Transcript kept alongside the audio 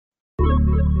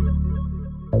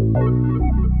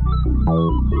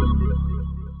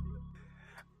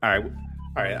All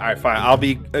right, fine. I'll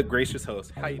be a gracious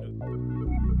host. How you doing?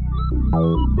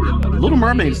 Little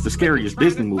Mermaid is the scariest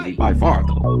Disney movie by far,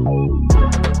 though.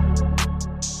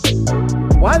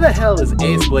 Why the hell is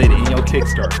Ace Blade in your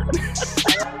Kickstarter?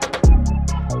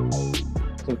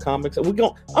 Some comics.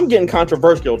 I'm getting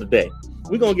controversial today.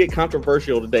 We're gonna get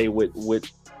controversial today with.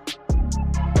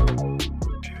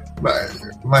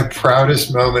 My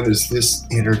proudest moment is this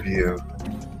interview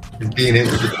and being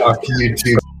able to talk to you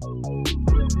two.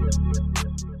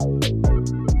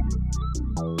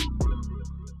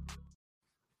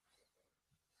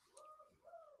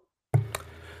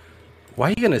 Why are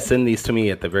you gonna send these to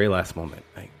me at the very last moment?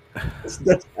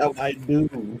 That's how I do.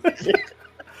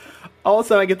 All of a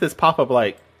sudden, I get this pop up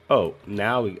like, "Oh,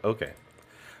 now okay,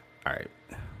 all right,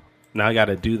 now I got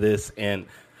to do this." And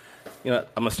I'm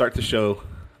gonna start the show.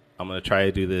 I'm gonna try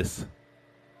to do this.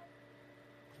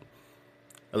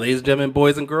 Ladies and gentlemen,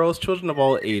 boys and girls, children of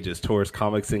all ages, Taurus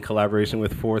Comics, in collaboration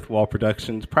with Fourth Wall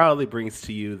Productions, proudly brings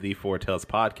to you the Four Tales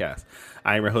podcast.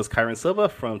 I am your host, Kyron Silva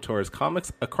from Taurus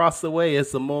Comics. Across the way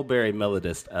is the mulberry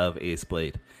melodist of Ace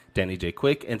Blade, Danny J.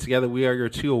 Quick, and together we are your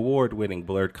two award-winning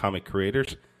blurred comic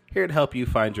creators, here to help you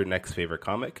find your next favorite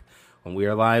comic. When we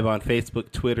are live on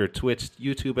Facebook, Twitter, Twitch,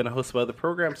 YouTube, and a host of other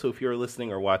programs, so if you're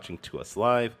listening or watching to us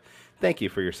live, thank you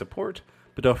for your support.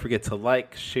 But don't forget to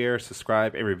like, share,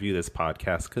 subscribe, and review this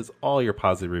podcast because all your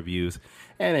positive reviews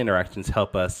and interactions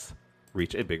help us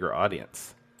reach a bigger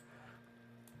audience.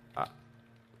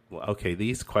 Okay,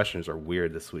 these questions are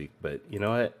weird this week, but you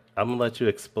know what? I'm going to let you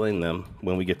explain them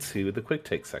when we get to the quick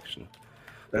take section.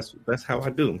 That's how I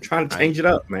do. I'm trying to change it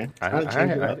up, man.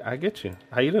 I get you.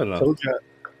 How you doing, though?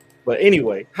 But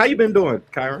anyway, how you been doing,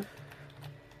 Kyron?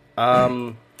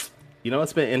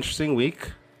 It's been an interesting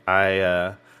week.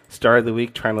 I started the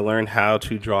week trying to learn how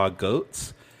to draw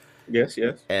goats. Yes.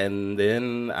 And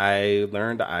then I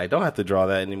learned I don't have to draw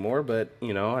that anymore, but,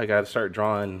 I got to start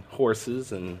drawing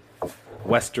horses and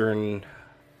Western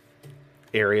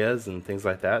areas and things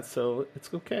like that, so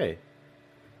it's okay.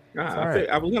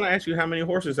 I was going to ask you, how many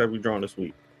horses have you drawn this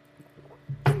week?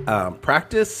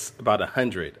 Practice, about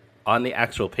 100. On the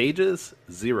actual pages,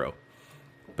 0.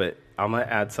 But I'm going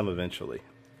to add some eventually.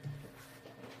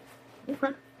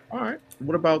 Okay. All right.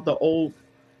 What about the old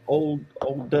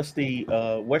dusty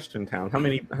Western town? How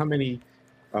many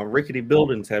rickety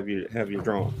buildings have you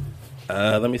drawn?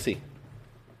 Let me see.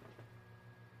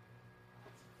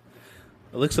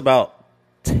 It looks about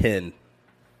 10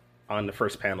 on the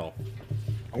first panel.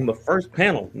 On the first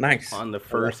panel, nice. On the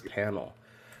first panel,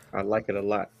 I like it a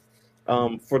lot.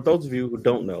 For those of you who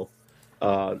don't know,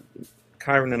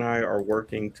 Kyron and I are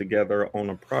working together on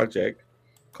a project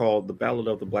called The Ballad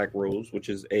of the Black Rose, which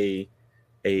is a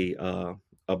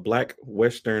black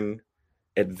Western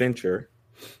adventure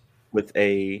with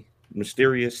a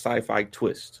mysterious sci-fi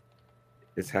twist.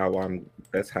 That's how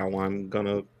I'm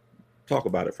gonna talk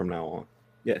about it from now on.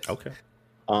 Yes. Okay.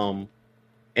 And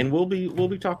we'll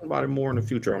be talking about it more in the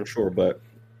future, I'm sure. But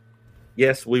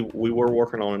yes, we were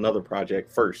working on another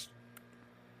project first.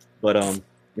 But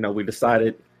we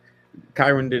decided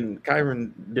Kyron didn't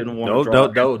want to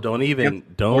draw. Don't even.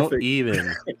 Kyron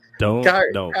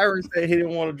said he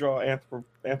didn't want to draw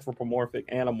anthropomorphic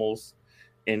animals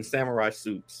in samurai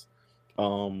suits.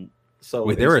 So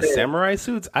wait, there were samurai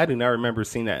suits? I do not remember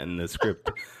seeing that in the script.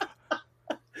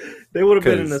 They would have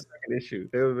been in the second issue.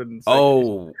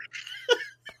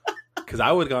 Because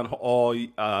I would have gone all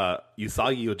Usagi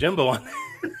Yojimbo on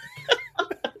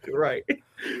there. Right.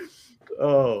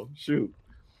 Oh shoot.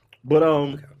 But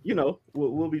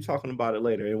we'll be talking about it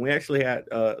later, and we actually had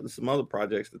some other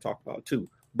projects to talk about too.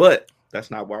 But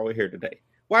that's not why we're here today.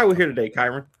 Why are we here today,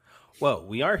 Kyron? Well,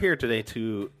 we are here today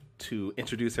to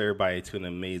introduce everybody to an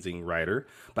amazing writer,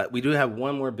 but we do have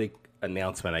one more big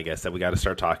announcement, I guess, that we got to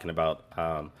start talking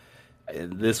about.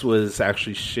 This was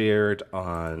actually shared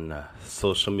on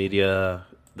social media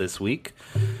this week,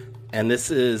 and this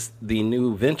is the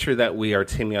new venture that we are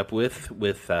teaming up with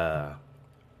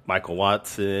Michael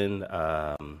Watson,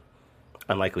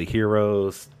 Unlikely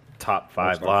Heroes, Top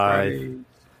 5 Live,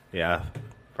 yeah,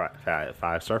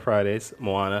 5-Star Fridays,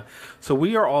 Moana. So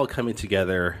we are all coming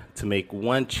together to make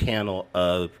one channel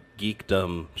of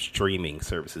geekdom streaming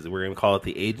services. We're going to call it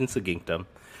the Agents of Geekdom,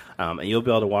 and you'll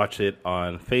be able to watch it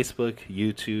on Facebook,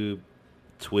 YouTube,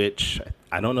 Twitch.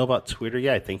 I don't know about Twitter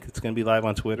yet. I think it's going to be live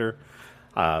on Twitter.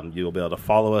 You'll be able to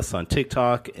follow us on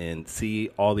TikTok and see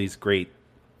all these great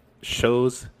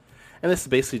shows. And this is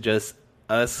basically just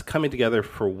us coming together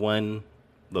for one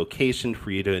location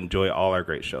for you to enjoy all our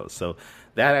great shows. So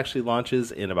that actually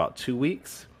launches in about 2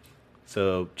 weeks.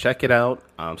 So check it out.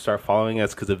 Start following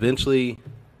us, because eventually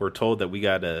we're told that we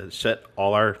got to shut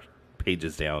all our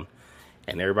pages down,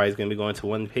 and everybody's going to be going to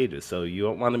one pages. So you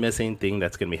don't want to miss anything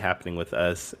that's going to be happening with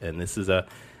us. And this is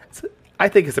I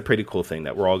think it's a pretty cool thing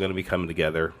that we're all going to be coming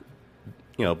together,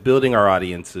 building our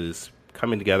audiences,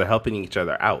 coming together, helping each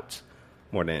other out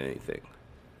more than anything.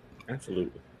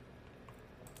 Absolutely.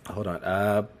 Hold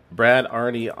on. Brad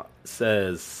Arnie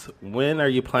says, when are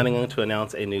you planning to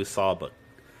announce a new Saw book?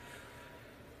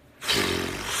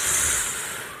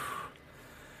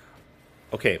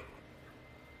 Okay.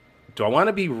 Do I want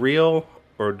to be real,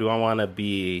 or do I want to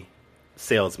be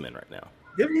salesman right now?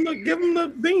 Give him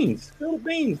the beans. Spill the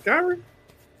beans, Kyrie.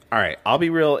 All right. I'll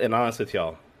be real and honest with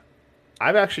y'all.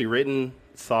 I've actually written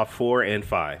Saw 4 and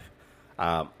 5.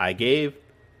 I gave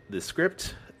the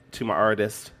script to my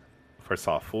artist for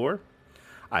Saw 4.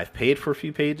 I've paid for a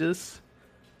few pages.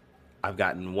 I've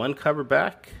gotten one cover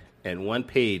back and one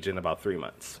page in about 3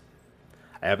 months.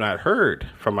 I have not heard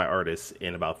from my artist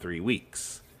in about 3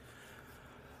 weeks.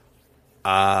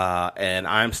 And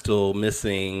I'm still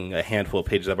missing a handful of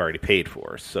pages I've already paid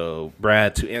for. So,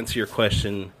 Brad, to answer your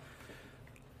question,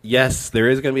 yes, there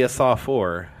is going to be a Saw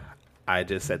 4. At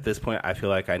this point, I feel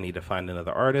like I need to find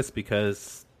another artist,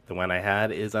 because the one I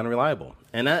had is unreliable.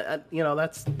 And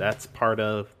that's part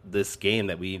of this game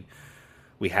that we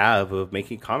have of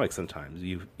making comics. Sometimes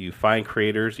you find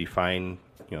creators, you find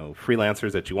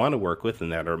freelancers that you want to work with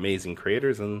and that are amazing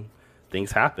creators, and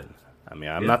things happen. I mean,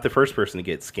 I'm not the first person to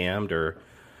get scammed, or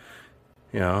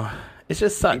it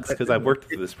just sucks, because I've worked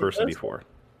with this person before.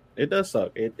 It does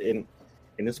suck. And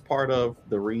it's part of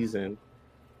the reason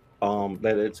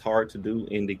that it's hard to do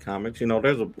indie comics.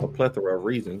 There's a plethora of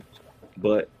reasons,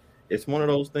 but it's one of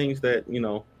those things that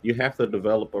you have to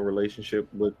develop a relationship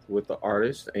with the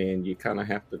artist, and you kind of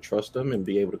have to trust them and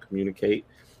be able to communicate.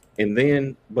 And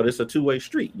then, but it's a two-way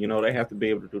street. They have to be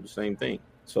able to do the same thing.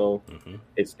 So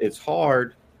it's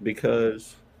hard,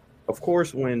 because of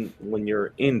course when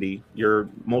you're indie, you're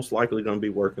most likely going to be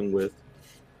working with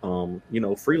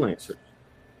freelancers,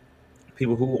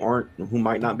 people who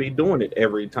might not be doing it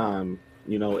every time,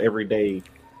 every day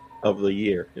of the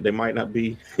year. They might not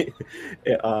be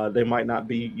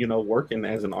working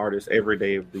as an artist every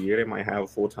day of the year. They might have a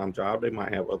full-time job. They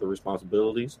might have other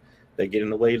responsibilities that get in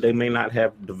the way. They may not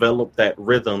have developed that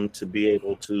rhythm to be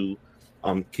able to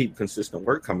keep consistent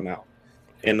work coming out.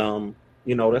 And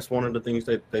that's one of the things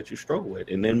that you struggle with.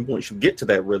 And then once you get to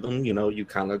that rhythm, you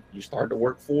start to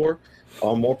work for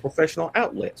more professional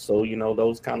outlets. So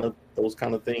those kind of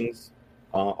things,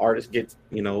 artists get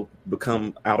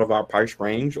become out of our price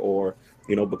range, or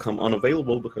become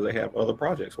unavailable because they have other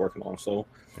projects working on. So,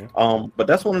 but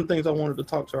that's one of the things I wanted to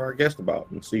talk to our guest about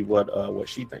and see what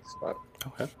she thinks about it.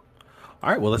 Okay. All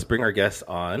right. Well, let's bring our guest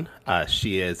on.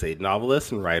 She is a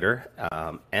novelist and writer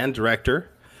and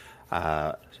director.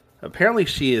 Apparently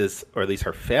she is, or at least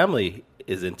her family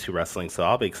is into wrestling, so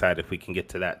I'll be excited if we can get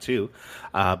to that too.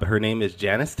 But her name is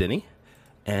Janice Dennie.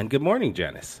 And good morning,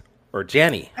 Janice. Or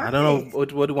Janny. Hi. I don't know. What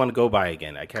do you want to go by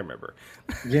again? I can't remember.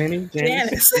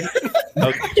 Janice.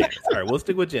 Okay. All right, we'll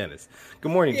stick with Janice.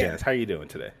 Good morning, Janice. How are you doing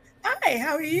today? Hi,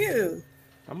 how are you?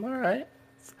 I'm all right.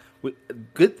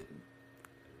 Good.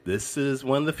 This is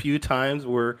one of the few times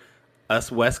where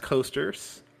us West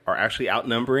Coasters are actually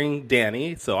outnumbering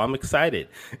Danny, so I'm excited.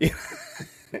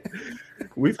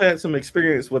 We've had some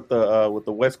experience with the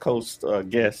West Coast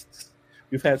guests.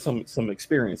 We've had some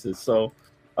experiences. So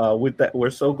with that, we're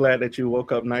so glad that you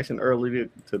woke up nice and early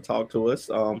to talk to us.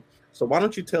 So why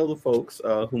don't you tell the folks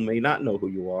who may not know who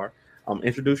you are,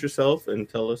 introduce yourself and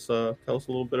tell us a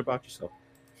little bit about yourself.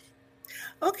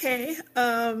 Okay,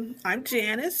 I'm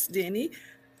Janice Dennie.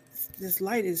 This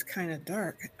light is kind of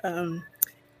dark.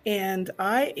 And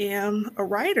I am a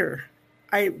writer.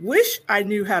 I wish I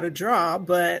knew how to draw,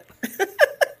 but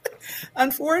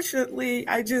unfortunately,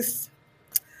 I was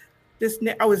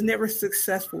never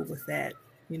successful with that,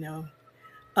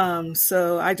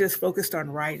 So I just focused on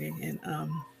writing, and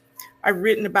I've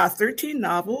written about 13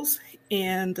 novels.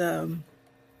 And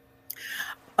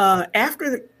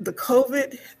after the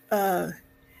COVID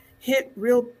hit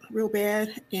real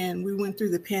bad, and we went through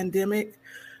the pandemic,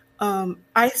 I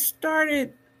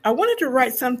wanted to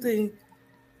write something,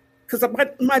 because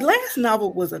my last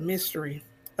novel was a mystery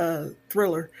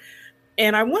thriller,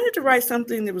 and I wanted to write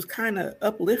something that was kind of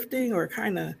uplifting or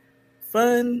kind of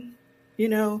fun,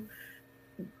 And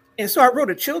so I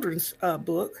wrote a children's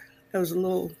book. It was a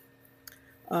little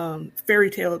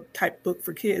fairy tale type book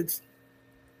for kids.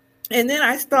 And then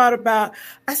I said,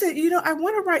 I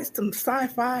want to write some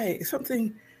sci-fi,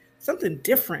 something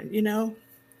different,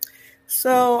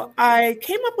 So I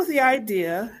came up with the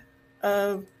idea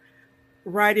of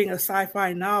writing a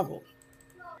sci-fi novel.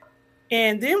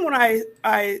 And then when I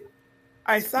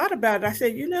thought about it, I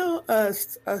said, a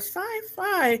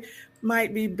sci-fi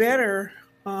might be better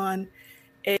on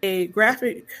a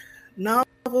graphic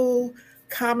novel,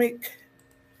 comic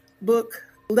book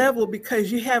level,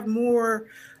 because you have more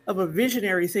of a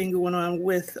visionary thing going on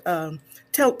with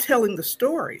telling the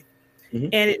story. Mm-hmm.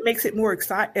 And it makes it more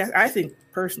exciting. I think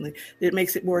personally, it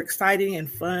makes it more exciting and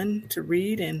fun to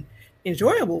read and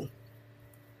enjoyable.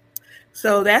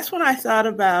 So that's when I thought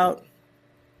about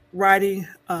writing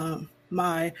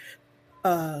my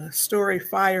story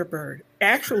Firebird.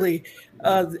 Actually,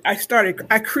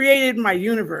 I created my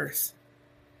universe.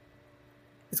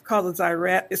 It's called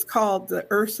the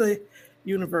Ursa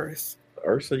universe. The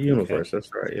Ursa universe, Okay.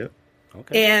 that's right, yeah.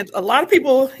 Okay. And a lot of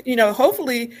people,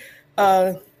 hopefully,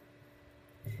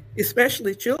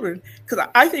 especially children, because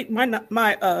I think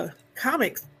my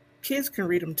comics, kids can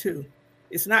read them too.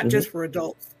 It's not just for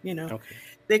adults, Okay.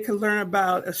 They can learn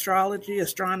about astrology,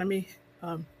 astronomy,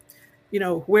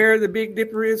 where the Big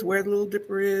Dipper is, where the Little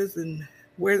Dipper is, and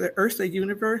where the Ursa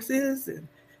universe is,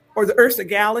 or the Ursa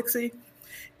galaxy.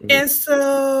 Mm-hmm. And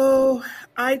so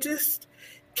I just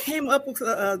came up with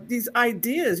these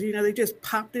ideas, they just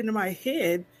popped into my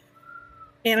head.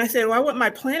 And I said, well, I want my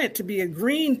planet to be a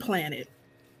green planet.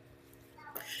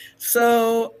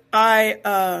 So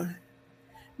I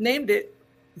named it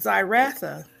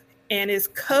Zyratha, and it's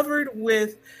covered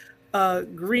with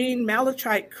green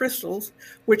malachite crystals,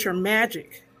 which are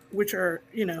magic, which are,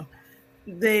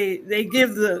 they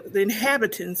give the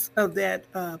inhabitants of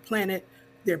that planet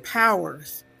their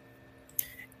powers.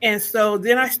 And so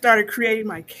then I started creating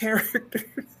my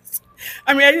characters.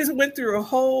 I mean, I just went through a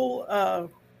whole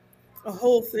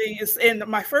thing. And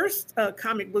my first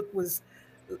comic book was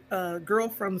Girl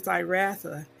from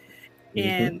Zyratha,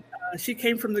 and she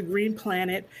came from the green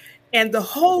planet. And the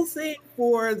whole thing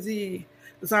for the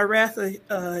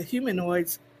Zyratha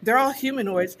humanoids, they're all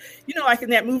humanoids. Like in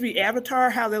that movie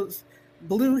Avatar, how those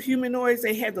blue humanoids,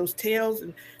 they had those tails,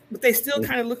 but they still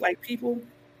kind of look like people.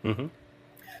 Mm-hmm.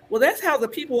 Well, that's how the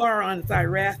people are on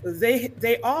Zyratha.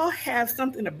 They all have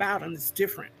something about them that's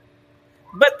different,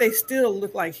 but they still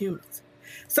look like humans.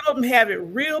 Some of them have it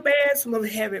real bad. Some of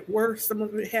them have it worse. Some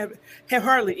of them have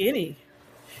hardly any.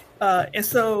 And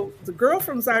so the girl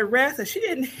from Zyratha, she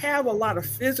didn't have a lot of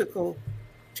physical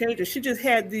changes. She just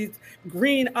had these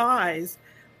green eyes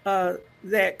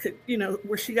that could,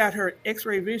 where she got her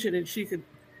X-ray vision and she could,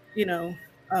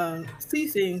 see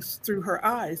things through her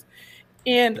eyes.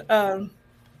 And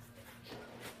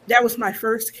that was my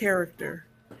first character.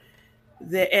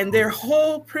 And their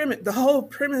whole premise, the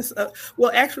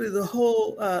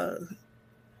whole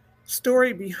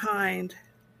story behind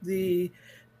the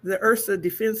Ursa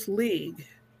Defense League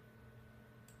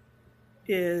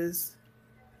is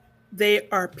they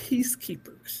are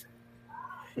peacekeepers.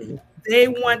 Mm-hmm. They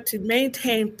want to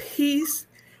maintain peace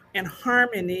and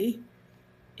harmony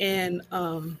and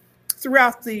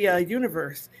throughout the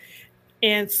universe,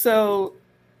 and so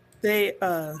that's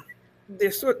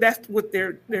what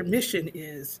their mission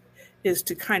is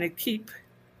to kind of keep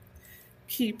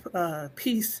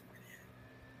peace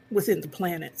within the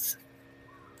planets.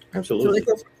 Absolutely. So they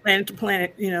go from planet to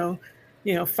planet,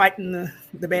 fighting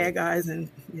the bad guys and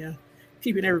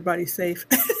keeping everybody safe.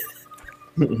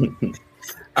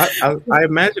 I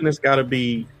imagine it's got to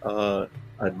be a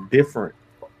different.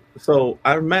 So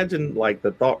I imagine like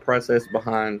the thought process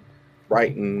behind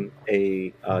writing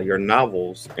your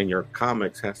novels and your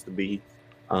comics has to be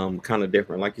kind of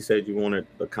different. Like you said, you wanted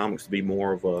the comics to be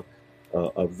more of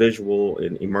a visual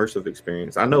and immersive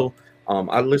experience. I know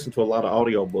I listen to a lot of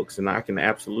audiobooks, and I can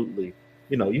absolutely,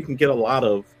 you can get a lot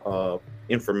of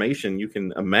information. You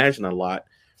can imagine a lot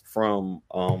from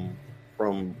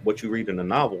what you read in a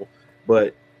novel,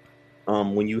 but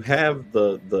when you have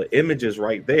the images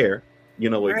right there,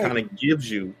 it kind of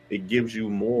gives you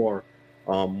more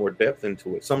depth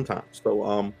into it sometimes.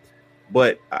 So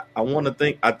but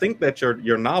I think that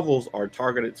your novels are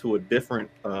targeted to a different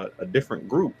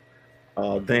group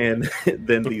than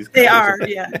these they guys. are,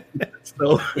 yeah.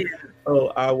 So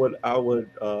I would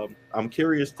I'm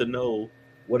curious to know,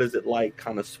 what is it like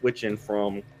kind of switching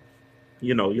from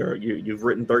you've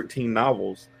written 13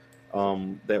 novels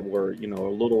that were a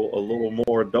little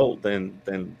more adult than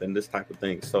this type of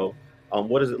thing. So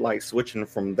what is it like switching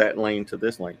from that lane to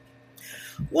this lane?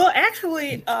 Well,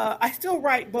 actually, I still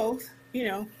write both,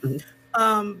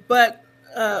 Mm-hmm. But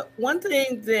one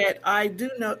thing that I do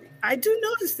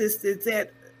notice this is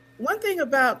that one thing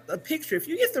about a picture, if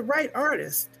you get the right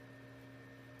artist,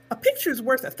 a picture is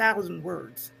worth 1,000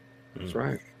 words. That's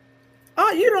right.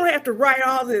 Oh, you don't have to write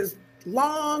all this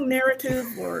long narrative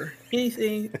or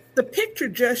anything. The picture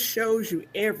just shows you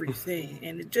everything,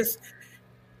 and it just,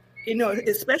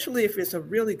 especially if it's a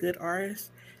really good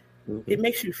artist, it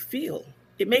makes you feel.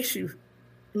 It makes you.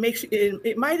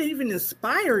 It might even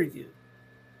inspire you.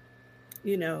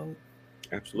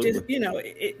 Absolutely.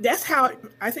 Just, that's how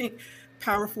I think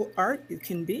powerful art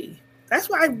can be. That's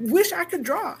why I wish I could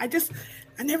draw. I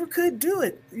never could do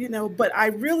it, but I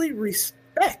really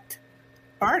respect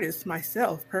artists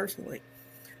myself personally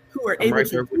who are able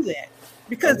to do that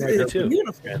because it's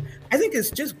beautiful. I think it's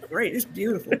just great. It's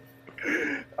beautiful.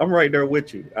 I'm right there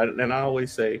with you. And I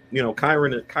always say,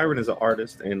 Kyron is an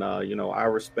artist, and I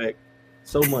respect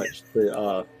so much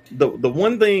the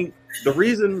one thing, the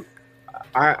reason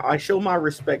I show my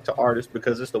respect to artists,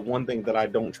 because it's the one thing that I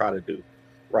don't try to do.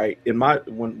 Right.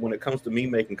 When it comes to me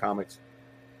making comics,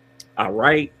 I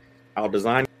write, I'll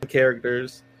design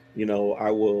characters,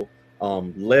 I will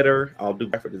letter, I'll do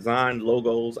graphic design,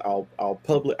 logos, I'll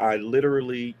publish, I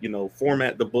literally,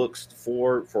 format the books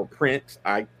for print.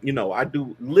 I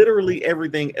do literally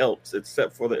everything else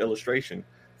except for the illustration,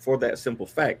 for that simple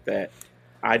fact that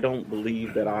I don't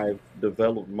believe that I've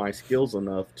developed my skills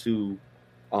enough to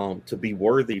be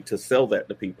worthy to sell that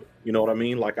to people. You know what I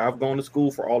mean? Like, I've gone to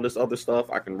school for all this other stuff.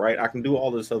 I can write, I can do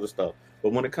all this other stuff.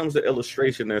 But when it comes to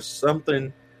illustration, there's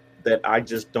something that I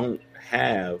just don't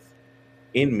have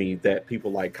in me that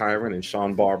people like Kyron and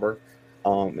Sean Barber,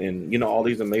 and all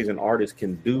these amazing artists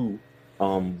can do,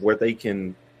 where they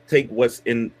can take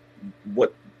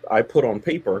what I put on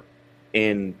paper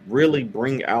and really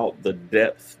bring out the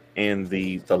depth and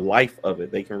the life of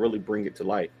it. They can really bring it to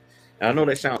life. And I know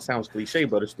that sounds cliche,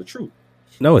 but it's the truth.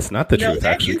 No, it's not the truth,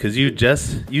 actually, because you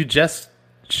just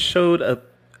showed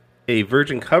a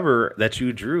virgin cover that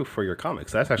you drew for your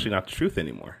comics. That's actually not the truth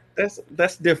anymore.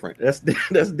 That's different. That's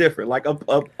different. Like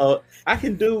I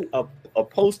can do a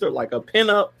poster, like a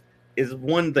pinup is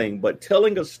one thing, but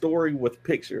telling a story with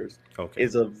pictures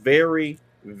is a very,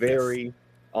 very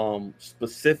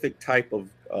specific type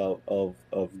of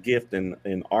gift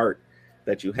and art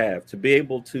that you have, to be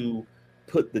able to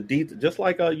put the detail, just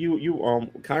like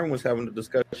Kyron was having a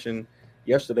discussion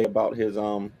yesterday about his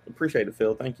appreciate it,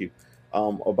 Phil, thank you,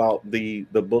 about the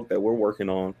book that we're working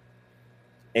on,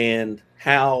 and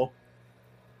how,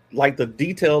 like, the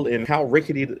detail in how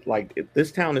rickety, like, if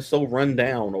this town is so run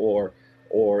down, or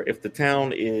if the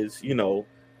town is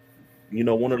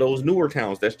one of those newer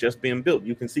towns that's just being built,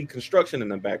 you can see construction in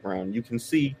the background. You can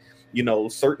see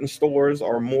certain stores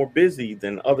are more busy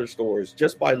than other stores.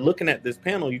 Just by looking at this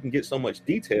panel, you can get so much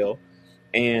detail.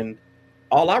 And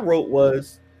all I wrote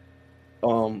was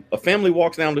a family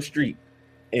walks down the street,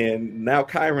 and now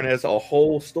Kyron has a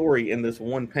whole story in this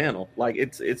one panel. Like,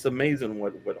 it's amazing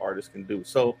what artists can do.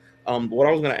 So what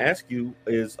I was going to ask you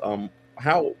is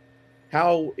how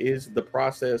is the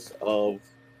process of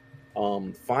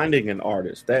finding an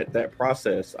artist? That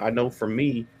process, I know for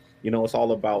me, it's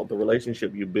all about the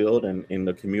relationship you build and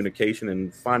the communication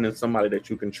and finding somebody that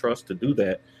you can trust to do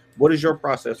that. What is your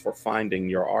process for finding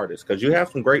your artist? Because you have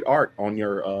some great art on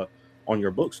your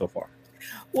book so far.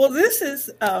 Well, this is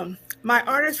my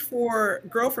artist for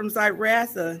Girl from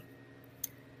Zyratha.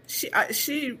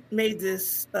 She made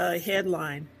this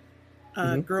headline,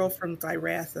 Girl from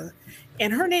Zyratha,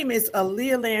 and her name is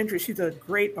Aaliyah Landry. She's a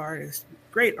great artist,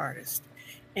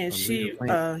 and she.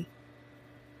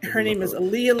 Her name is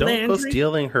Aaliyah Landry. Don't go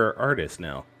stealing her artist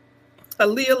now.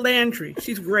 Aaliyah Landry.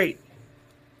 She's great.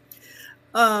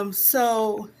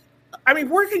 So, I mean,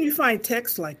 where can you find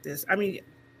text like this? I mean,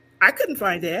 I couldn't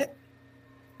find that.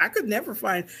 I could never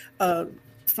find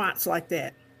fonts like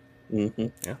that. Mm-hmm.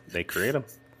 Yeah, they create them.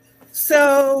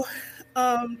 So,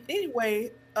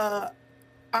 anyway,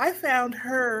 I found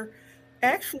her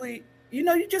actually.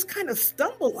 You just kind of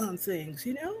stumble on things,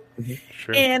 Mm-hmm.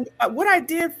 Sure. And what I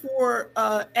did for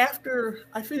after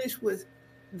I finished with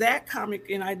that comic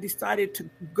and I decided to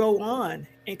go on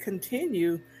and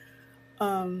continue,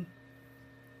 I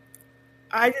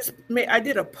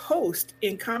did a post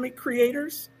in Comic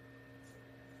Creators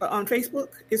on Facebook.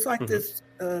 It's like this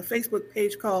Facebook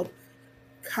page called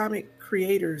Comic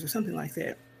Creators or something like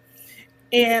that.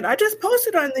 And I just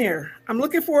posted on there. I'm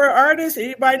looking for an artist.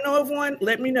 Anybody know of one?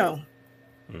 Let me know.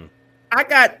 I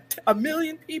got 1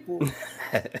 million people.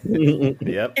 Yep.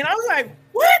 And I was like,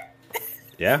 what?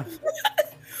 Yeah.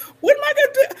 What am I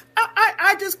going to do?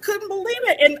 I just couldn't believe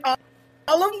it. And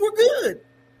all of them were good.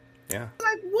 Yeah.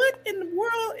 Like, what in the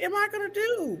world am I going to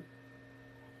do?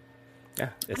 Yeah.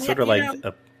 It's sort of like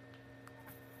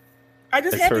I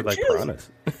just had to choose. Piranhas.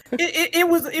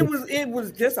 It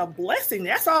was just a blessing.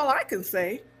 That's all I can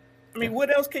say. I mean,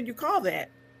 what else can you call that?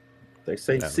 They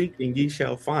say, Yeah. "Seek and ye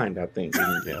shall find." I think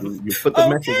Yeah. you put the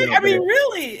message Okay, out I mean, there.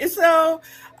 really. So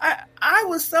I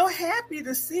was so happy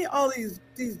to see all these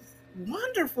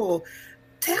wonderful,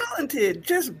 talented,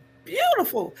 just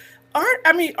beautiful art.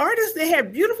 I mean, artists, they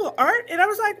had beautiful art. And I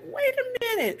was like, wait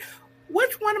a minute,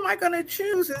 which one am I going to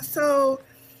choose? And so,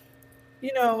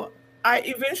 you know, I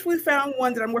eventually found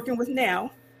one that I'm working with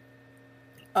now.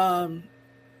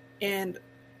 And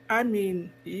I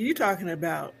mean, you talking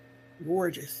about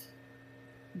gorgeous,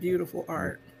 beautiful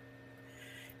art.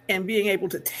 And being able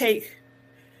to take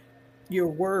your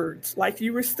words, like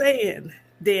you were saying,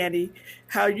 Danny,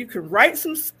 how you can write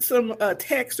some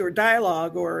text or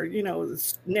dialogue or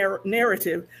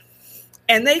narrative,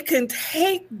 and they can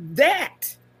take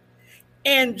that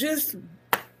and just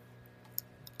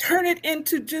turn it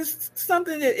into just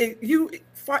something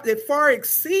that far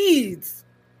exceeds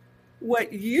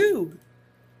what you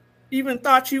even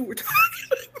thought you were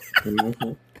talking about.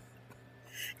 Mm-hmm.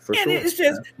 For And sure. it's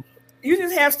just you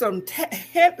just have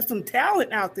some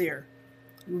talent out there,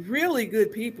 really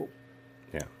good people.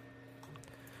 Yeah.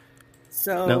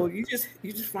 So No. you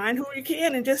just find who you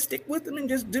can and just stick with them and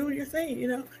just do your thing, you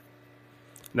know.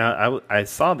 Now, I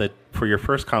saw that for your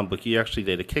first comic book, you actually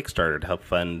did a Kickstarter to help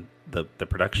fund the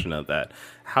production of that.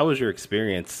 How was your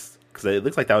experience? Because it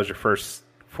looks like that was your first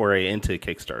foray into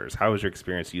Kickstarters. How was your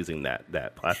experience using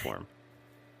that platform?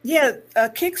 Yeah,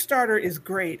 Kickstarter is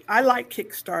great. I like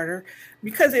Kickstarter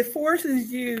because it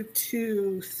forces you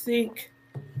to think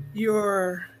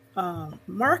your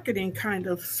marketing kind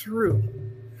of through,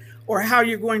 or how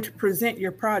you're going to present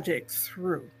your project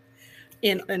through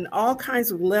in all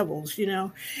kinds of levels, you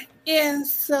know. And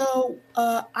so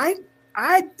I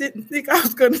didn't think I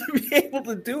was going to be able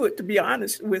to do it, to be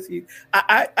honest with you.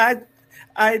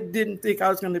 I didn't think I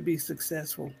was going to be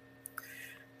successful.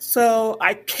 So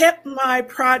I kept my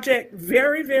project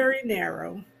very, very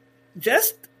narrow,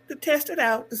 just to test it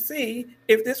out to see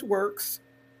if this works.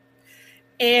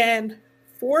 And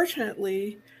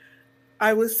fortunately,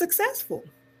 I was successful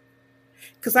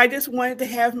because I just wanted to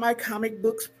have my comic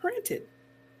books printed.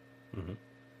 Mm-hmm.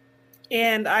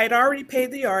 And I had already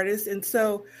paid the artist, and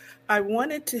so I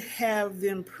wanted to have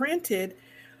them printed,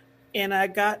 and I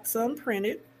got some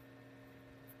printed.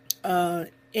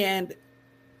 And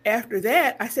after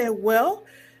that, I said, well,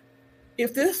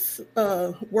 if this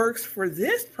works for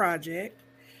this project,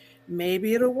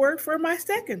 maybe it'll work for my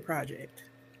second project.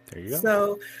 There you go.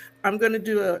 So I'm going to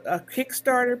do a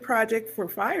Kickstarter project for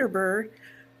Firebird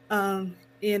in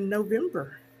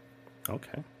November.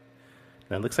 Okay.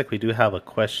 Now, it looks like we do have a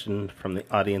question from the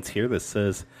audience here that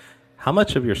says, how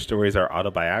much of your stories are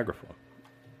autobiographical?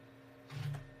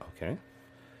 Okay.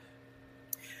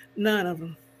 None of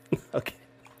them. Okay.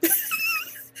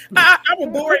 I'm a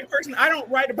boring person. I don't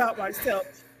write about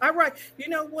myself. I write, you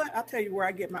know what? I'll tell you where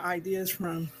I get my ideas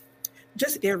from.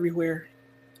 Just everywhere.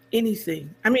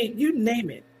 Anything. I mean, you name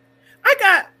it. I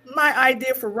got my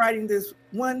idea for writing this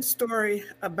one story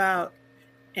about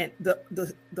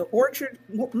the orchard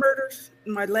murders,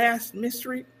 my last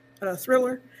mystery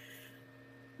thriller,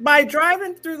 by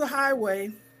driving through the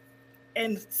highway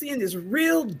and seeing this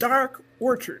real dark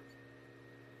orchard.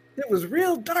 It was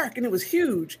real dark and it was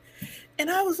huge. And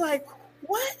I was like,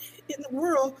 what in the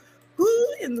world? Who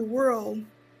in the world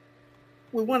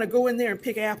would want to go in there and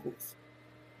pick apples?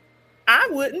 I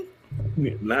wouldn't.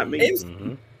 Not me.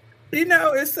 Mm-hmm. You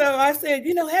know, and so I said,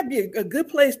 you know, that'd be a good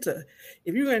place to,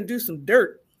 if you're going to do some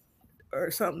dirt or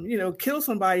something, you know, kill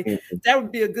somebody, mm-hmm. That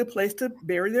would be a good place to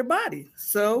bury their body.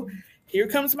 So here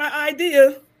comes my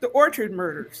idea, the orchard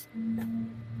murders.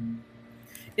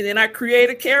 And then I create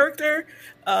a character.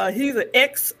 He's an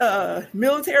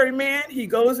ex-military man. He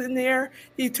goes in there.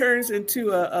 He turns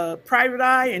into a private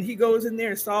eye, and he goes in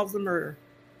there and solves the murder.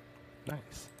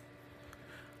 Nice.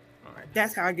 All right.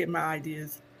 That's how I get my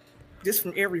ideas, just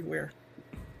from everywhere.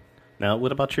 Now,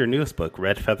 what about your newest book,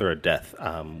 Red Feather of Death?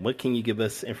 What can you give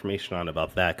us information on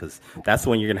about that? Because that's the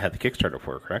one you're going to have the Kickstarter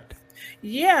for, correct?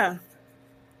 Yeah.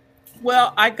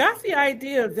 Well, I got the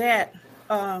idea of that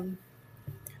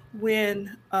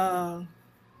when I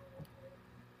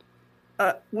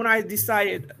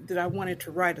decided that I wanted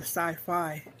to write a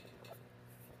sci-fi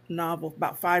novel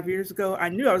about 5 years ago. I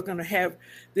knew I was going to have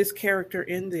this character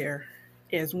in there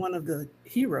as one of the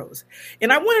heroes.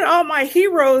 And I wanted all my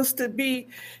heroes to be,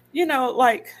 you know,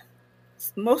 like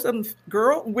most of them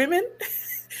women.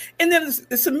 And then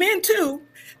it's some men too.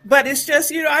 But it's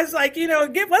just, you know, I was like, you know,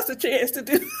 give us a chance to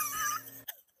do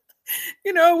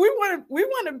you know, we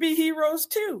want to be heroes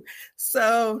too.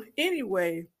 So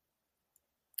anyway,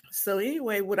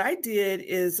 what I did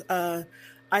is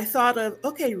I thought of,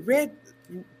 okay,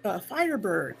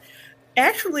 Firebird.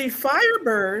 Actually,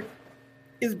 Firebird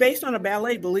is based on a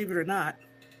ballet, believe it or not.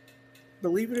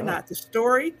 Believe it or not, the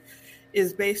story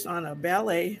is based on a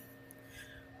ballet.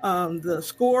 The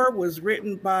score was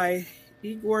written by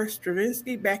Igor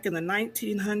Stravinsky back in the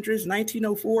 1900s,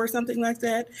 1904, something like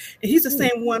that. And he's the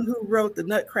same one who wrote The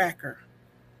Nutcracker.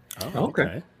 Oh,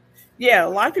 okay. Yeah, a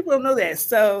lot of people don't know that.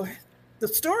 So the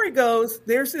story goes,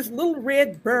 there's this little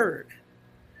red bird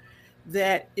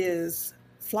that is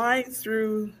flying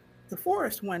through the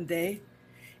forest one day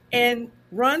and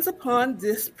runs upon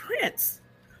this prince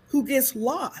who gets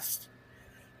lost.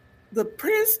 The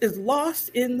prince is lost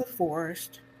in the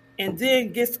forest and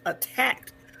then gets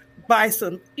attacked by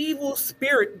some evil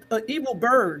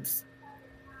birds.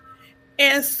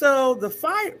 And so the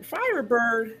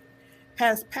Firebird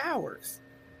has powers.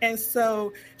 And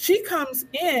so she comes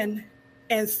in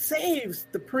and saves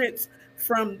the prince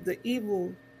from the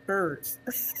evil birds.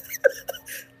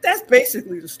 That's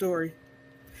basically the story.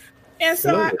 And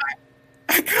so I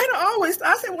kind of I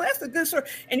said, well, that's a good story.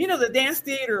 And the Dance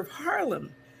Theater of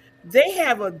Harlem, they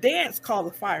have a dance called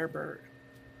the Firebird.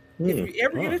 If you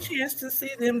ever get a chance to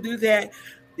see them do that,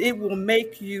 it will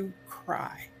make you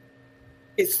cry.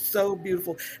 It's so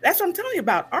beautiful. That's what I'm telling you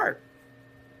about art.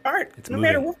 Art, it's no moving.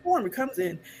 Matter what form it comes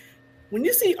in. When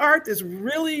you see art that's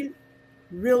really,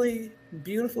 really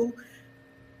beautiful,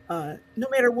 no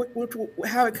matter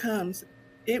how it comes,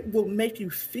 it will make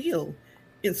you feel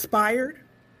inspired.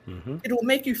 Mm-hmm. It will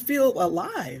make you feel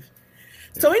alive.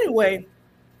 Yeah. So anyway,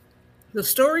 the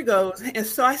story goes, and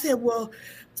so I said, well,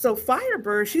 so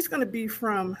Firebird, she's going to be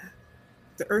from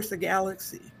the Ursa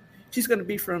galaxy. She's going to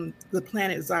be from the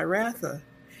planet Zyratha.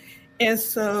 And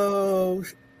so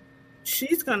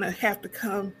she's going to have to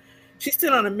come. She's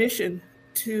still on a mission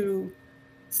to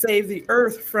save the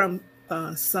Earth from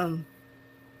some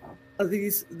of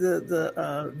these,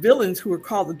 the villains who are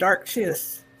called the Dark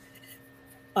Chiss,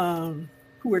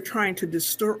 who are trying to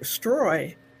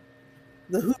destroy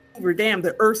the Hoover Dam,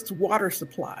 the Earth's water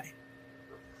supply.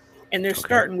 And they're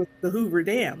starting with the Hoover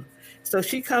Dam. So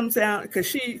she comes down,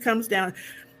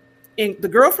 and the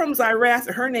girl from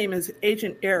Zyratha, her name is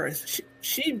Agent Eris.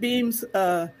 She beams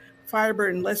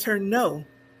Firebird and lets her know,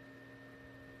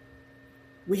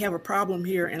 we have a problem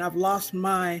here and I've lost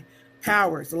my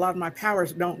powers. A lot of my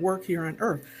powers don't work here on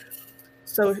Earth.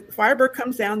 So Firebird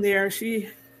comes down there. She,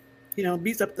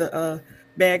 beats up the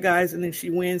bad guys, and then she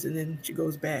wins, and then she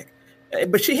goes back.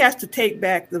 But she has to take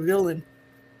back the villain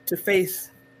to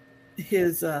face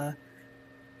his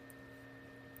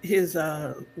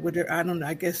whatever, I don't know,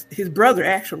 I guess his brother,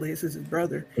 actually. This is his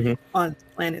brother on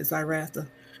planet Zyratha.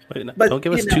 But don't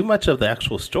give us too much of the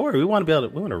actual story. We want to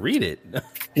we want to read it.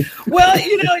 Well,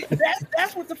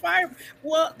 that's what the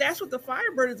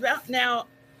Firebird is about. Now,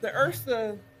 the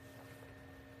Ursa,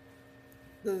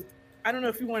 I don't know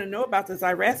if you want to know about the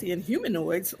Zyrathian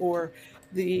humanoids or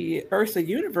the Ursa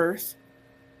universe.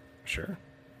 Sure.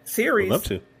 Series. I'd love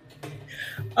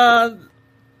to.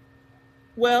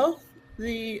 Well,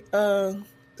 the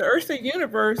Ursa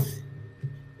universe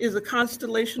is a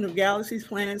constellation of galaxies,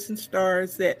 planets, and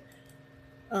stars that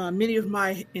many of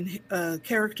my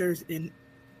characters live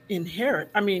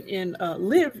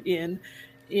in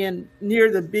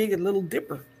near the Big and Little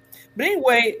Dipper. But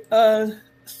anyway,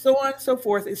 so on and so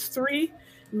forth. It's three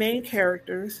main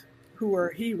characters who are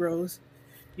heroes.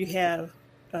 You have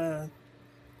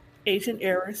Agent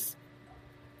Eris,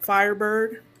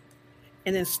 Firebird,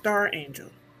 and then Star Angel.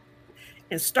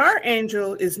 And Star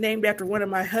Angel is named after one of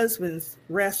my husband's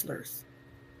wrestlers,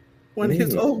 one of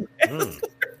his old wrestlers.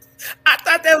 I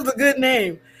thought that was a good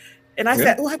name, and I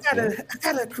said, I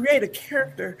gotta create a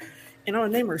character, and I'm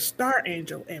gonna name her Star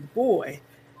Angel. And boy,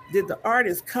 did the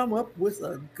artist come up with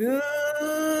a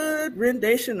good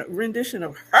rendition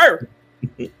of her.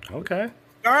 Okay,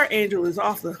 Star Angel is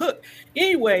off the hook.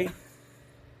 Anyway,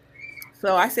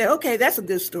 so I said, okay, that's a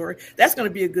good story. That's going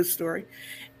to be a good story.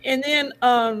 And then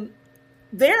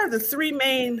they're the three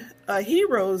main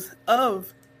heroes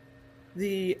of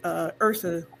the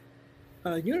Ursa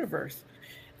universe.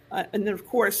 And then, of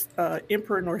course,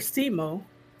 Emperor Norsimo,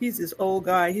 he's this old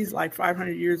guy. He's like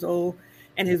 500 years old.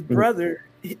 And his brother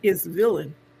is the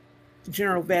villain,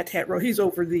 General Vatat. He's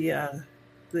over the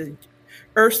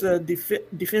Ursa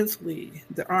Defense League,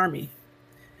 the army.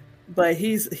 But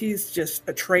he's just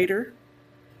a traitor.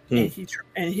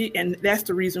 And that's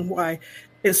the reason why.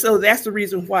 And so that's the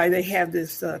reason why they have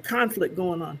this conflict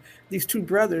going on. These two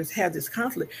brothers have this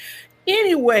conflict.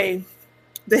 Anyway,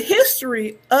 the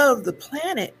history of the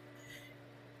planet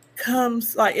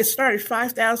it started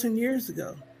 5,000 years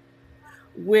ago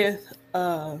with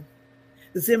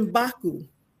Zimbaku.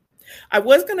 I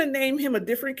was going to name him a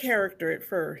different character at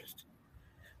first,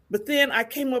 but then I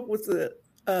came up with the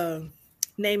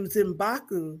named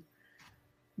Zimbaku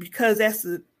because that's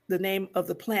the name of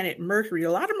the planet Mercury.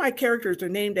 A lot of my characters are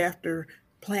named after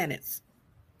planets.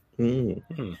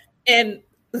 Mm-hmm. And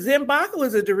Zimbaku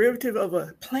is a derivative of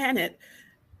a planet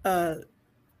that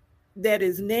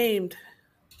is named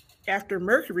after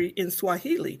Mercury in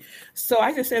Swahili. So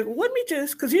I just said, well, let me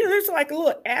just, because there's like a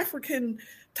little African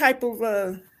type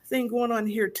of thing going on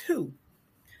here too.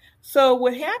 So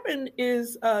what happened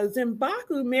is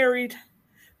Zimbaku married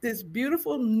this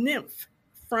beautiful nymph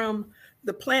from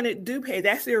the planet Dupe.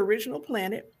 That's the original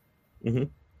planet. Mm-hmm.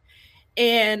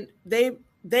 And they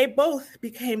both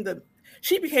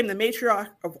she became the matriarch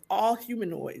of all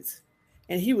humanoids.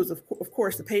 And he was, of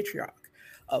course, the patriarch.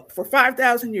 For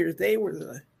 5,000 years, they were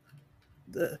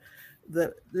the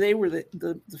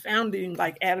founding,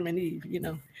 like Adam and Eve,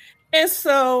 And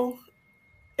so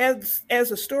as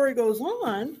the story goes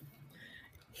on,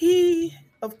 he,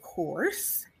 of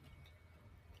course,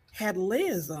 had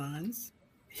liaisons.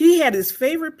 He had his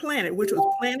favorite planet, which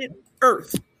was planet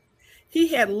Earth. He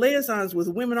had liaisons with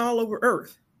women all over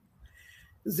Earth,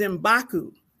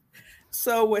 Zimbaku.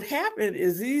 So what happened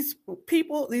is these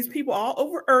people all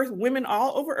over Earth, women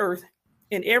all over Earth,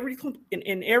 in every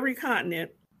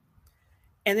continent,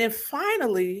 and then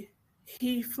finally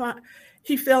he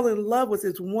fell in love with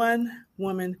this one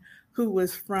woman who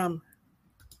was from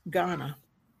Ghana,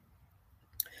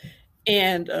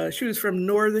 and she was from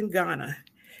northern Ghana,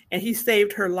 and he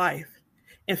saved her life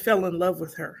and fell in love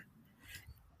with her.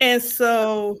 And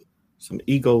so some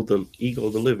ego the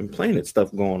living planet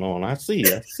stuff going on. I see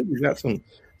you got some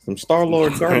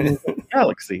Star-Lord Guardians of the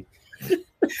Galaxy.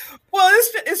 Well,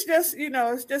 it's just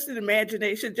it's just an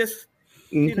imagination. Just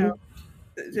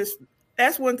just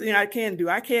that's one thing I can do.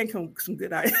 I can come with some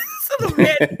good ideas.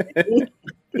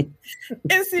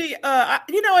 And see, and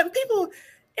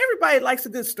everybody likes a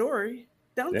good story,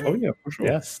 don't they? Oh yeah, for sure.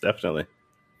 Yes, definitely.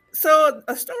 So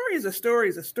a story is a story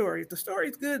is a story. If the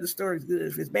story's good, the story's good.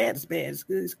 If it's bad, it's bad. It's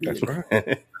good, it's good.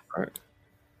 That's right.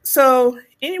 So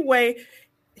anyway,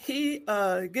 he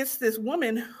gets this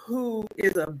woman who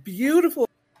is a beautiful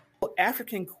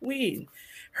African queen.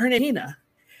 Her name is Nina.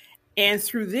 And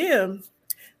through them,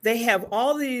 they have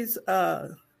all these half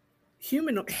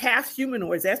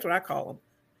humanoids. That's what I call them.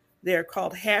 They're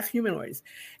called half humanoids.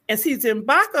 And see,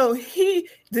 Zimbaku, he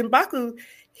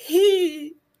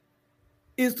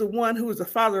is the one who is the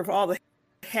father of all the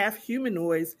half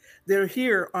humanoids that are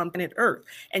here on planet Earth.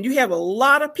 And you have a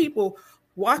lot of people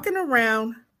walking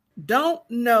around, don't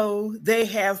know they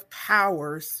have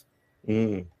powers.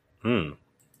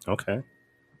 Okay.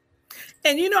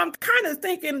 And I'm kind of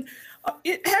thinking, have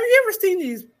you ever seen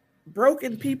these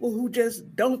broken people who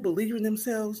just don't believe in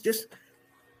themselves, just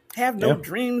have no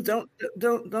dreams, don't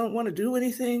want to do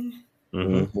anything?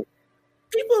 Mm-hmm.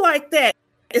 People like that.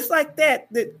 It's like that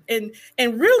and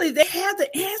really they have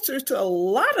the answers to a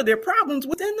lot of their problems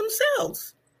within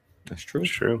themselves. That's true.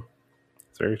 It's true.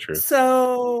 It's very true.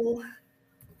 So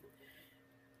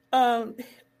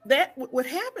that what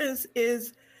happens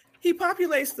is he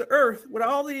populates the earth with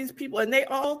all these people, and they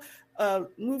all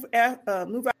move out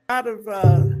of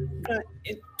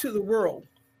into the world.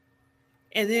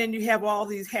 And then you have all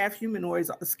these half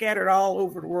humanoids scattered all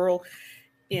over the world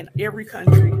in every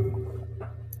country,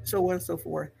 so on and so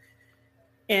forth.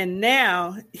 And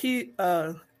now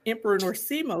Emperor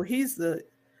Norsimo, he's the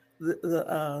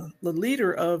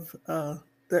leader of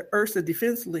the Ursa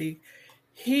Defense League.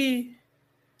 He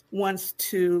wants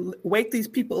to wake these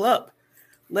people up,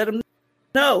 let them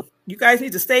know you guys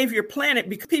need to save your planet,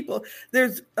 because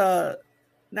there's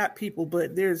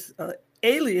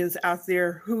aliens out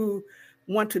there who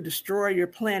want to destroy your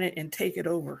planet and take it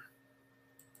over.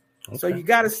 Okay. So you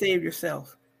got to save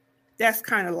yourself. That's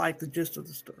kind of like the gist of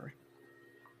the story.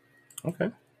 Okay.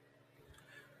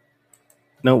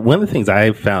 Now, one of the things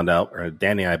I found out, or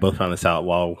Danny and I both found this out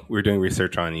while we were doing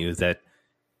research on you, is that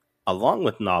along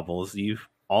with novels, you've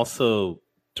also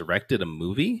directed a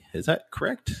movie. Is that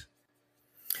correct?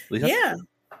 Yeah.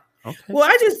 Okay. Well,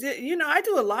 I just, I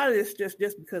do a lot of this just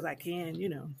because I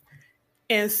can,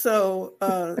 and so.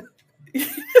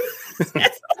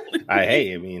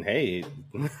 Hey, if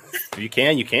you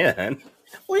can, you can.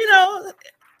 Well,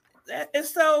 and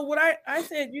so what I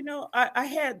said,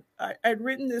 I'd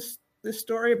written this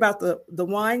story about the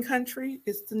wine country.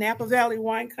 It's the Napa Valley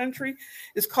wine country.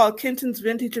 It's called Kenton's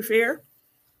Vintage Affair.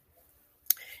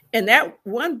 And that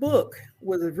one book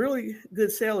was a really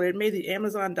good seller. It made the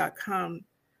Amazon.com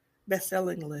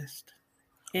best-selling list.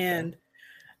 And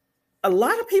a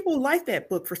lot of people like that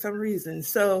book for some reason.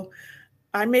 So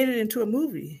I made it into a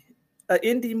movie, an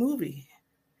indie movie.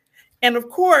 And of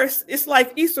course, it's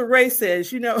like Issa Rae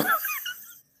says,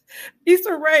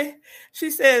 Issa Rae, she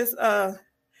says,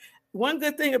 one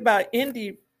good thing about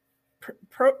indie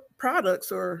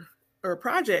products or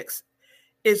projects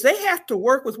is they have to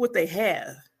work with what they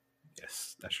have.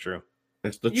 Yes, that's true.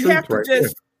 That's the You truth, have to right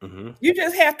just there. you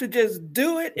just have to just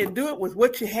do it and do it with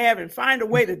what you have and find a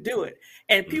way to do it.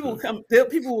 And people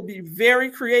will be very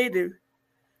creative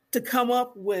to come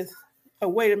up with a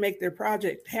way to make their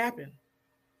project happen.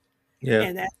 Yeah,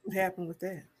 and that's what happened with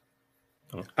that.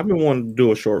 I've been wanting to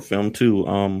do a short film too.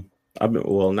 I've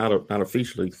been not a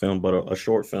feature length film, but a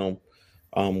short film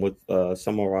with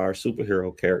some of our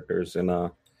superhero characters, and I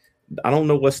don't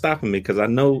know what's stopping me because I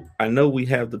know we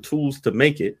have the tools to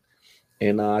make it,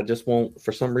 and I just won't.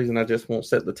 For some reason, I just won't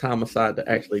set the time aside to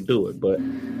actually do it. But I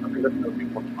think that's going to be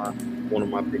one of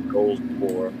my big goals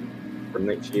for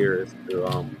next year is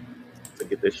to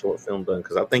get this short film done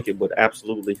because I think it would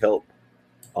absolutely help.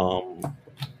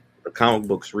 The comic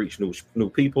books reach new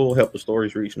people, help the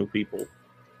stories reach new people,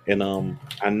 and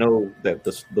I know that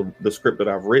the script that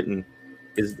I've written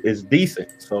is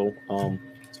decent. So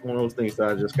it's one of those things that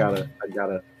I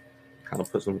gotta kind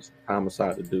of put some time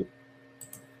aside to do.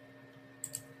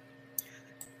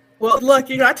 Well, look,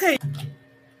 I tell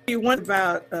you one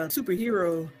about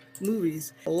superhero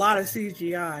movies, a lot of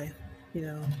CGI,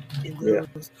 in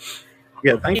those.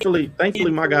 Yeah, thankfully,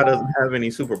 my guy doesn't have any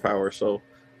superpowers, so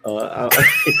we'll have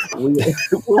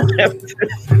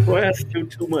to do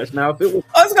too much. Now, if it was,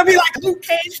 it's gonna be like Luke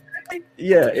Cage.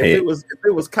 Yeah, if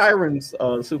it was Kyron's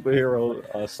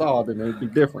superhero Saw, then it'd be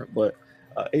different. But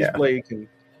H-Blade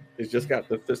it's just got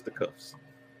the fisticuffs.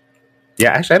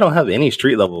 Yeah, actually, I don't have any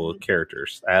street level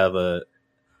characters. I have a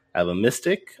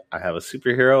mystic, I have a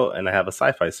superhero, and I have a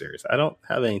sci-fi series. I don't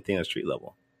have anything at street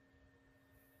level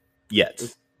yet.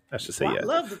 I should say yet.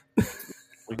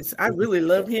 I really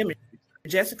love him.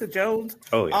 Jessica Jones.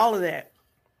 Oh yeah. All of that.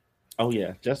 Oh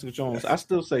yeah, Jessica Jones. I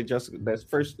still say that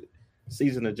first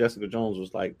season of Jessica Jones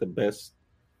was like the best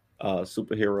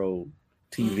superhero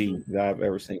TV that I've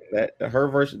ever seen. That her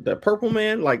versus the Purple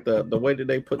Man, like the way that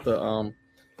they put the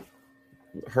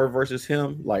her versus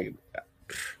him, like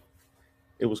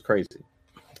it was crazy.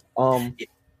 Are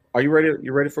you ready?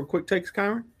 You ready for quick takes,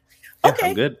 Kyron? Okay,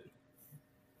 I'm good.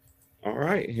 All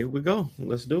right, here we go.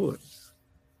 Let's do it.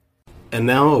 And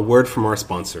now a word from our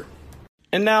sponsor.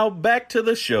 And now back to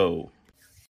the show.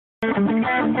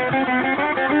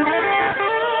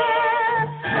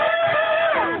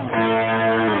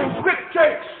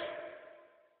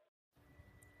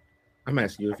 I'm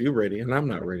asking you if you're ready, and I'm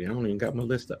not ready. I don't even got my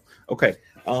list up. Okay.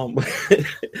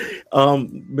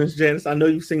 Miss Janice, I know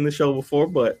you've seen the show before,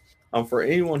 but for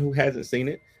anyone who hasn't seen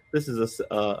it, this is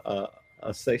a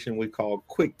section we call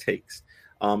Quick Takes.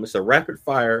 It's a rapid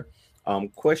fire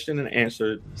question and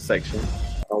answer section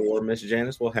where Miss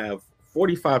Janice will have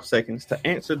 45 seconds to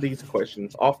answer these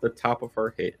questions off the top of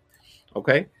her head.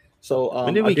 Okay. So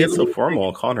when did we get so formal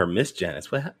and calling her Miss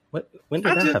Janice? When did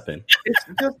that happen?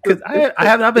 Because I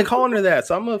have not been calling her that,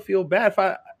 so I'm gonna feel bad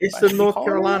if it's the North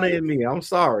Carolina in me. I'm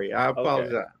sorry. I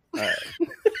apologize. Okay. All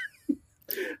right.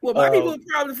 Well,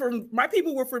 my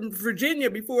people were from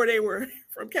Virginia before they were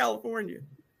from California.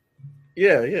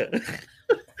 Yeah.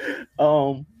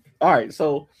 All right.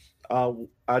 So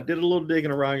I did a little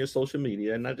digging around your social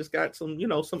media, and I just got some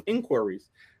inquiries.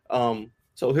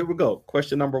 So here we go.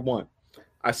 Question number 1.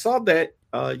 I saw that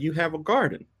you have a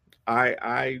garden.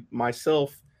 I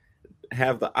myself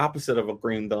have the opposite of a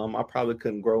green thumb. I probably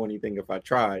couldn't grow anything if I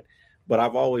tried, but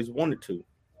I've always wanted to.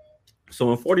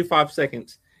 So in 45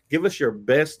 seconds, give us your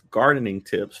best gardening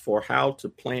tips for how to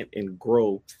plant and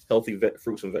grow healthy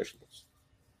fruits and vegetables.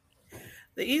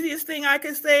 The easiest thing I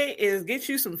can say is get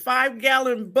you some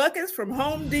 5-gallon buckets from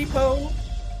Home Depot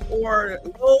or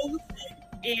Lowe's,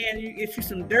 and you get you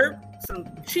some dirt, some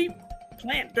cheap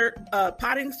plant dirt,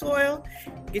 potting soil.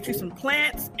 Get you some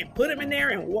plants and put them in there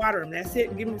and water them. That's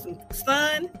it. Give them some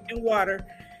sun and water,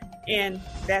 and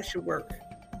that should work.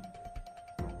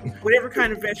 Whatever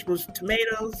kind of vegetables,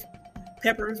 tomatoes,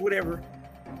 peppers, whatever.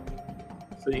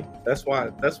 See, that's why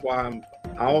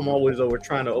I'm always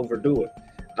trying to overdo it.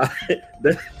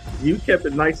 You kept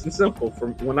it nice and simple.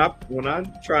 From when I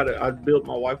built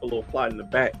my wife a little plot in the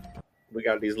back. We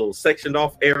got these little sectioned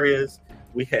off areas.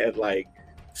 We had like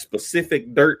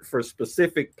specific dirt for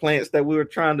specific plants that we were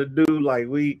trying to do. Like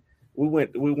we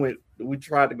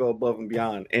tried to go above and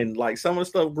beyond, and like some of the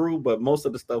stuff grew, but most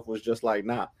of the stuff was just like,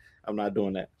 nah, I'm not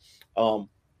doing that. So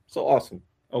awesome.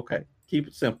 Okay, keep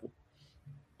it simple.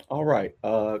 All right.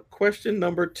 Question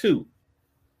number 2.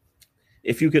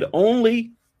 If you could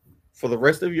only, for the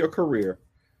rest of your career,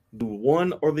 do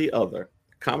one or the other,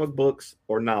 comic books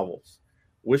or novels,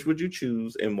 which would you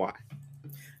choose and why?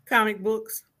 Comic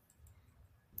books.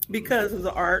 because of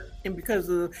the art and because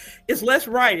of it's less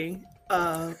writing.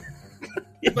 But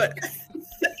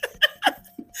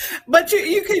but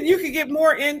you could get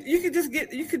more in. You could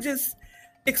just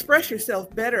express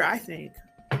yourself better. I think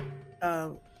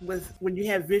with when you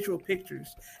have visual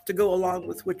pictures to go along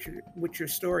with what your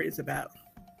story is about.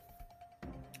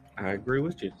 I agree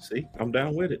with you. See, I'm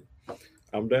down with it.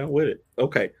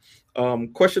 Okay.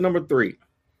 Question number 3.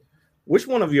 Which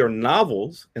one of your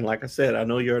novels, and like I said, I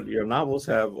know your novels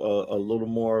have a little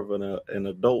more of an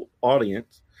adult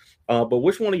audience, but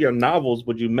which one of your novels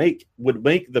would make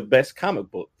the best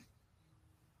comic book?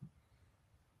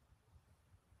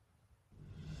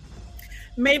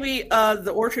 Maybe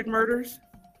the Orchard Murders.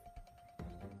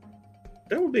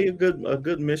 That would be a good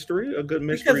mystery,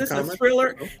 Because it's comic. a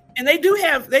thriller, and they do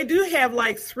have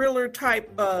like thriller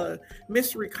type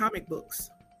mystery comic books.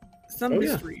 Some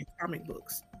mystery comic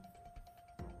books.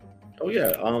 Oh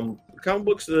yeah, comic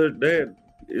books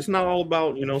it's not all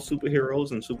about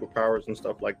superheroes and superpowers and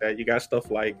stuff like that. You got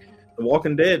stuff like The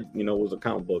Walking Dead, was a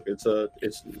comic book. It's a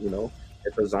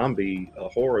zombie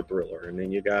horror thriller, and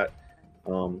then you got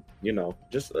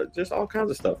just all kinds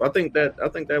of stuff. I think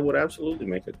that would absolutely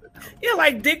make it. Yeah,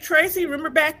 like Dick Tracy. Remember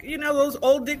back, those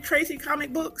old Dick Tracy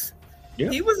comic books?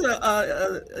 Yeah. He was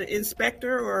a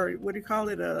inspector, or what do you call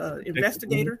it, a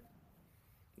investigator.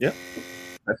 Yeah,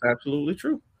 that's absolutely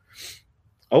true.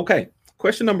 Okay,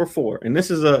 question number 4, and this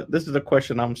is a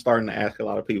question I'm starting to ask a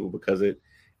lot of people because it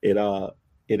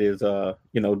is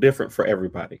different for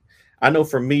everybody. I know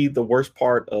for me, the worst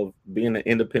part of being an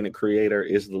independent creator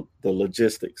is the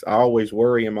logistics. I always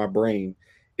worry in my brain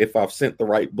if I've sent the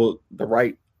right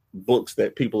books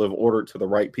that people have ordered to the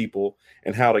right people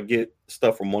and how to get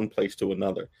stuff from one place to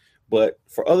another. But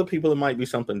for other people, it might be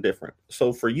something different.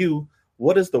 So for you,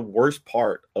 what is the worst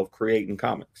part of creating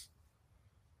comics?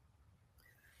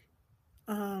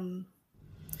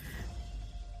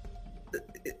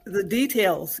 The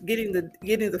details, getting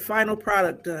the final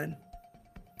product done.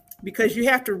 Because you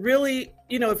have to really,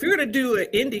 if you're going to do an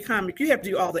indie comic, you have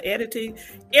to do all the editing,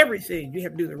 everything. You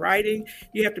have to do the writing.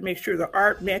 You have to make sure the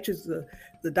art matches the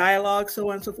dialogue, so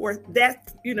on and so forth.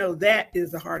 That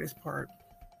is the hardest part,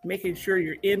 making sure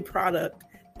your end product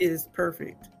is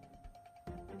perfect.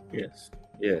 Yes.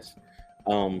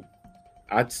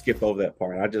 I'd skip over that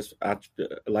part. I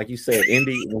like you said, when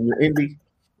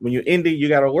you're indie, you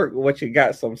got to work with what you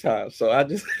got sometimes. So I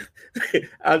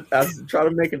try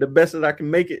to make it the best that I can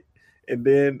make it. And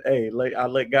then, I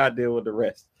let God deal with the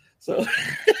rest. So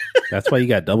that's why you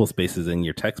got double spaces in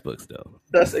your textbooks, though.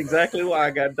 That's exactly why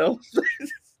I got double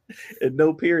spaces and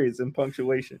no periods and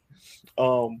punctuation.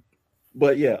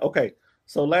 But yeah, okay.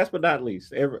 So last but not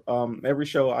least, every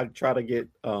show I try to get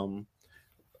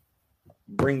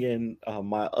bring in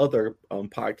my other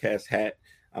podcast hat.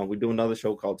 We do another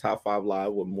show called Top 5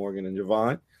 Live with Morgan and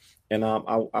Javon. And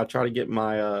I try to get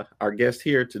my our guest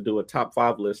here to do a top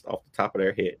 5 list off the top of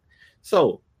their head.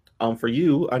 So for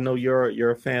you, I know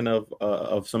you're a fan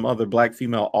of some other Black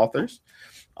female authors.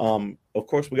 Of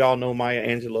course, we all know Maya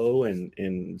Angelou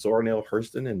and Zora Neale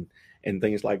Hurston and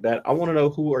things like that. I want to know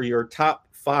who are your top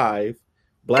 5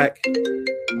 Black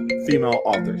female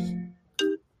authors.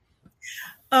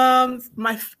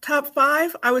 My top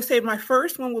 5, I would say my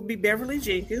first one would be Beverly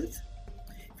Jenkins.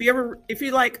 If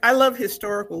you like, I love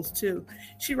historicals too.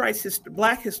 She writes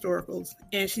Black historicals,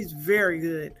 and she's very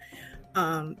good.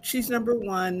 She's number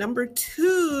 1. Number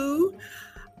 2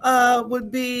 would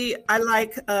be, I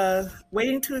like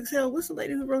Waiting to Exhale. What's the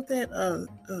lady who wrote that?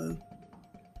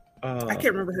 I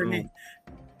can't remember her name.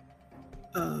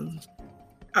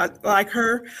 I like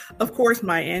her, of course,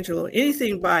 Maya Angelou,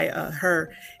 anything by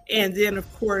her. And then,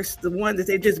 of course, the one that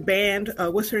they just banned,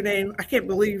 what's her name? I can't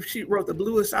believe she wrote The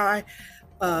Bluest Eye.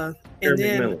 And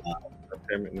then,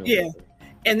 yeah.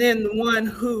 And then the one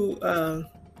who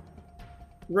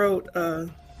wrote, I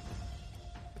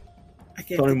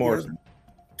can't Toni Morrison.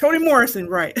 Toni Morrison,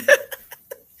 right.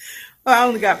 I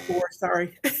only got 4,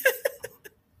 sorry.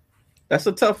 That's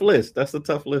a tough list. That's a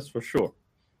tough list for sure.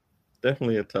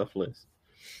 Definitely a tough list.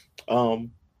 Well,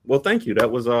 thank you.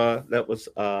 That was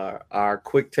our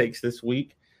quick takes this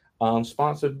week,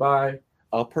 sponsored by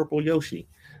Purple Yoshi,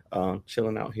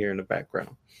 chilling out here in the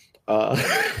background. But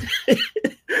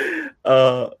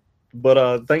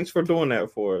thanks for doing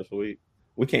that for us. We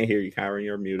can't hear you, Kyron.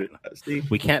 You're muted.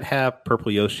 Steve? We can't have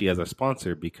Purple Yoshi as our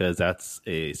sponsor because that's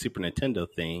a Super Nintendo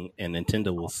thing, and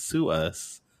Nintendo will sue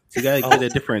us. So you gotta get a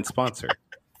different sponsor.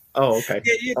 Oh, okay.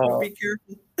 Yeah, you have to be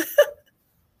careful.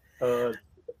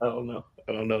 I don't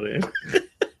know then.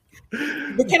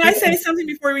 But can I say something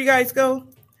before you guys go?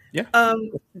 Yeah.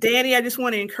 Danny, I just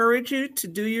want to encourage you to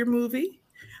do your movie.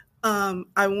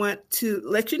 I want to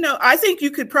let you know, I think you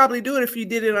could probably do it if you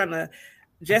did it on a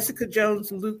Jessica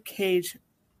Jones, Luke Cage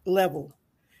level.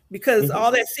 Because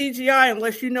all that CGI,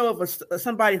 unless you know of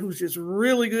somebody who's just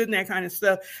really good in that kind of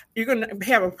stuff, you're going to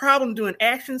have a problem doing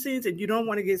action scenes, and you don't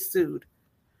want to get sued.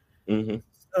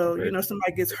 So,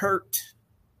 somebody gets hurt,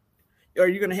 or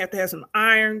you're going to have some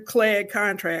ironclad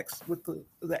contracts with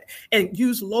that, and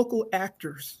use local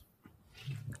actors.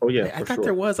 Oh yeah, I thought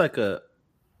there was like a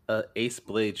Ace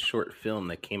Blade short film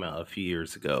that came out a few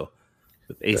years ago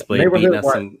with Ace Blade beating up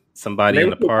somebody in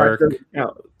the park.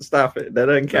 Stop it! That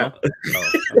doesn't count.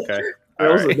 Oh, okay.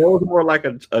 That was more like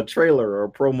a trailer or a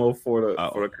promo for the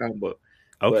comic book.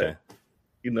 Okay.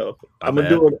 But, I'm gonna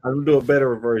do a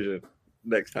better version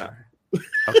next time.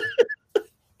 Okay.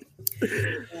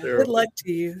 Good luck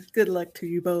to you. Good luck to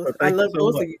you both. I love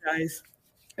both of you guys.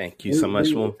 Thank you so much.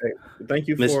 Thank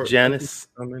you, Miss Janice.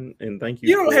 And thank you.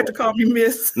 You don't have to call me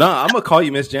Miss. No, I'm gonna call you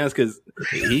Miss Janice because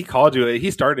he called you. He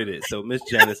started it. So Miss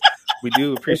Janice, we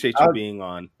do appreciate you being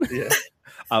on. Yeah.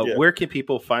 Where can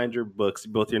people find your books,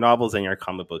 both your novels and your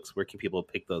comic books? Where can people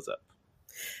pick those up?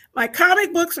 My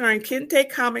comic books are on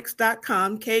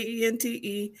kentecomics.com,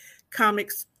 KENTE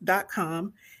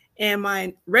comics.com, and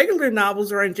my regular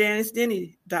novels are on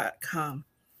JaniceDennie.com.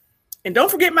 And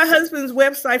don't forget my husband's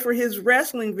website for his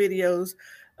wrestling videos,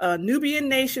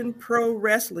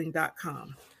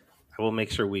 NubianNationProWrestling.com. I will make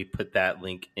sure we put that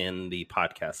link in the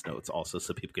podcast notes also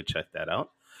so people can check that out.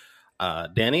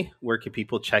 Danny, where can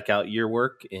people check out your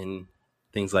work and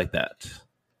things like that?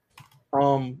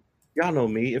 Y'all know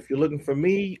me. If you're looking for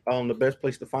me, the best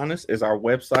place to find us is our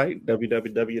website,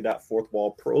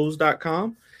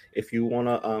 www.fourthwallpros.com. If you want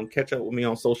to catch up with me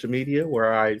on social media,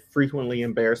 where I frequently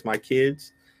embarrass my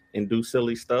kids and do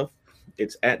silly stuff,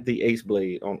 it's at the Ace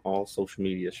Blade on all social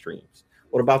media streams.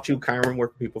 What about you, Kyron? Where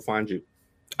can people find you?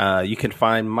 You can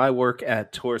find my work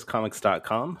at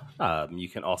TaurusComics.com. You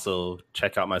can also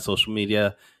check out my social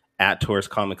media at Taurus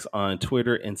Comics on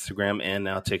Twitter, Instagram, and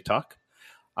now TikTok.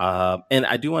 And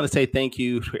I do want to say thank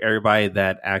you to everybody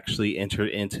that actually entered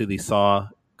into the Saw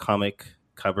comic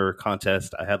cover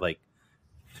contest. I had like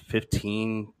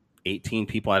 15, 18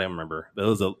 people. I don't remember. But it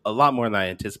was a lot more than I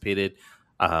anticipated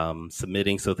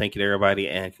submitting. So thank you to everybody.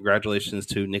 And congratulations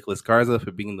to Nicholas Garza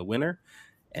for being the winner.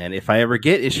 And if I ever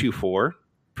get issue 4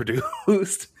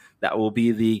 produced, that will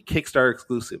be the Kickstarter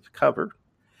exclusive cover.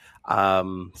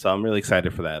 So I'm really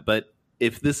excited for that. But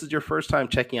if this is your first time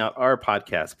checking out our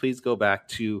podcast, please go back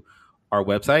to our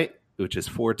website, which is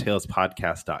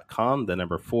 4talespodcast.com, the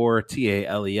number 4,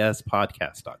 TALES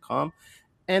podcast.com,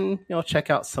 and check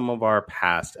out some of our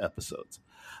past episodes.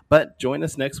 But join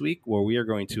us next week where we are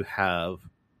going to have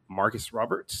Marcus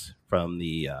Roberts from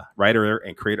the writer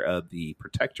and creator of The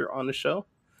Protector on the show.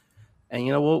 And,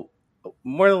 we'll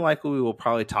more than likely we will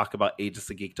probably talk about Agents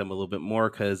of Geekdom a little bit more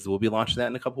because we'll be launching that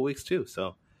in a couple weeks too.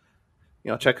 So,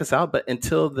 check us out. But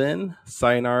until then,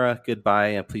 sayonara, goodbye,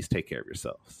 and please take care of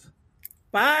yourselves.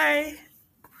 Bye.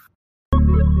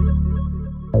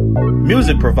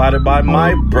 Music provided by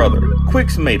my brother,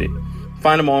 Quix Made It.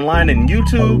 Find him online in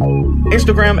YouTube,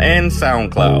 Instagram, and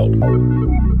SoundCloud.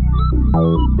 I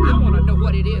want to know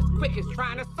what it is Quick is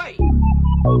trying to say.